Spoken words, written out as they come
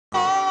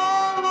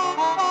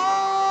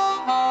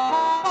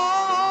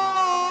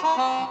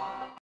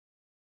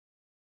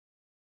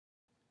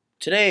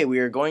Today we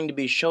are going to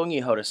be showing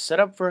you how to set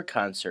up for a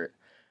concert.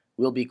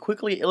 We'll be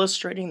quickly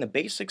illustrating the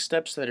basic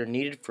steps that are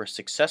needed for a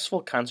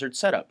successful concert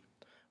setup.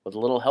 With a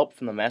little help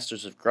from the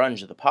masters of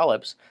grunge, the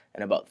Polyps,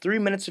 and about 3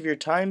 minutes of your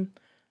time,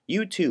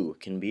 you too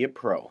can be a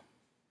pro.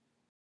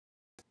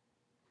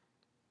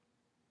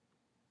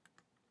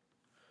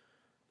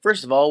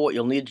 First of all, what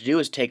you'll need to do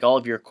is take all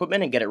of your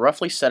equipment and get it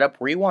roughly set up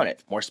where you want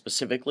it. More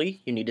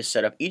specifically, you need to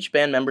set up each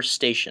band member's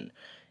station.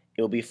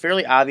 It will be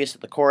fairly obvious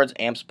that the cords,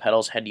 amps,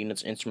 pedals, head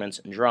units, instruments,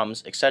 and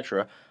drums,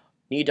 etc.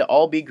 need to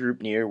all be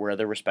grouped near where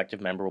their respective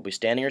member will be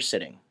standing or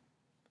sitting.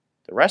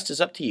 The rest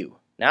is up to you.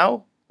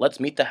 Now, let's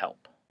meet the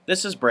help.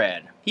 This is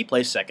Brad. He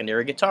plays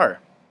secondary guitar.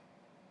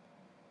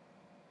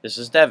 This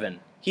is Devin.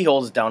 He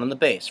holds down on the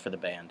bass for the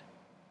band.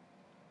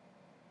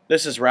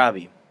 This is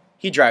Robbie.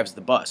 He drives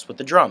the bus with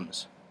the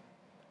drums.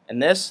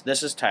 And this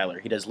is Tyler.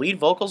 He does lead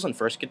vocals and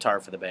first guitar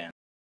for the band.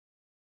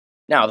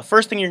 Now, the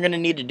first thing you're going to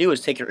need to do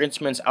is take your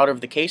instruments out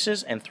of the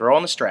cases and throw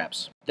on the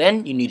straps.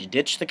 Then you need to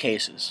ditch the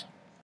cases.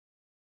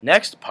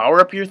 Next, power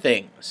up your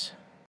things.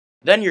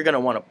 Then you're going to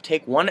want to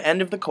take one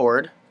end of the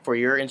cord for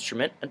your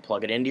instrument and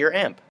plug it into your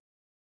amp.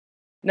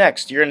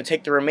 Next, you're going to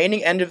take the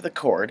remaining end of the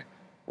cord,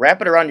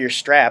 wrap it around your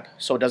strap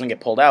so it doesn't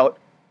get pulled out,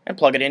 and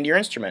plug it into your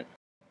instrument.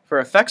 For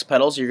effects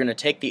pedals, you're going to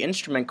take the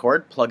instrument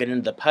cord, plug it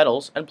into the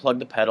pedals, and plug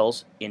the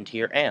pedals into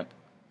your amp.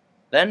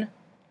 Then,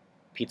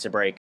 pizza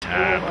break.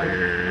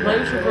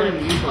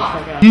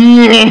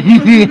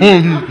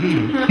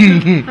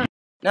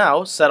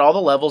 Now, set all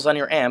the levels on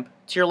your amp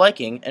to your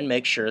liking and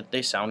make sure that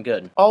they sound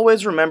good.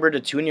 Always remember to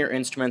tune your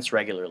instruments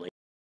regularly.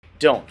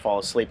 Don't fall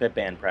asleep at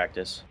band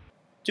practice.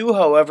 Do,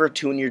 however,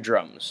 tune your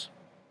drums.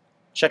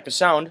 Check the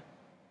sound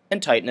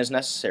and tighten as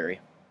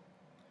necessary.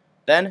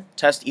 Then,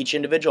 test each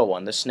individual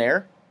one, the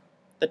snare,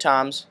 the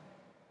toms,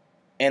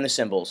 and the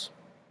cymbals.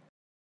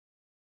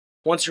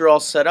 Once you're all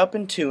set up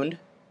and tuned,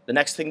 the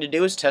next thing to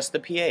do is test the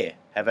PA.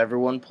 Have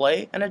everyone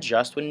play and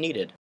adjust when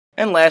needed.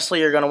 And lastly,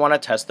 you're going to want to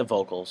test the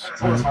vocals.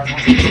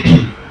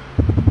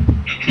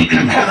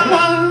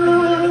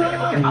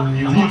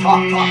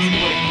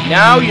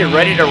 Now you're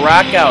ready to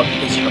rock out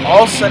because you're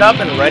all set up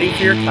and ready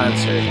for your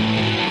concert.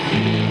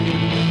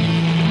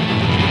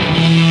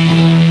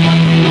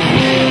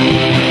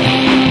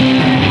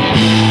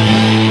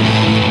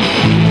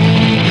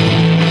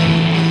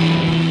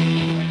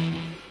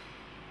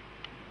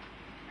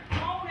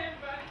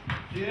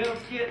 Yeah,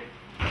 let's get it.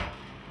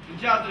 Good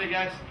job today,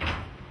 guys.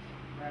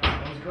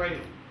 That was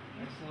great.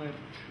 Excellent.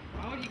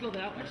 Why would you go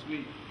that way? Next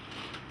week.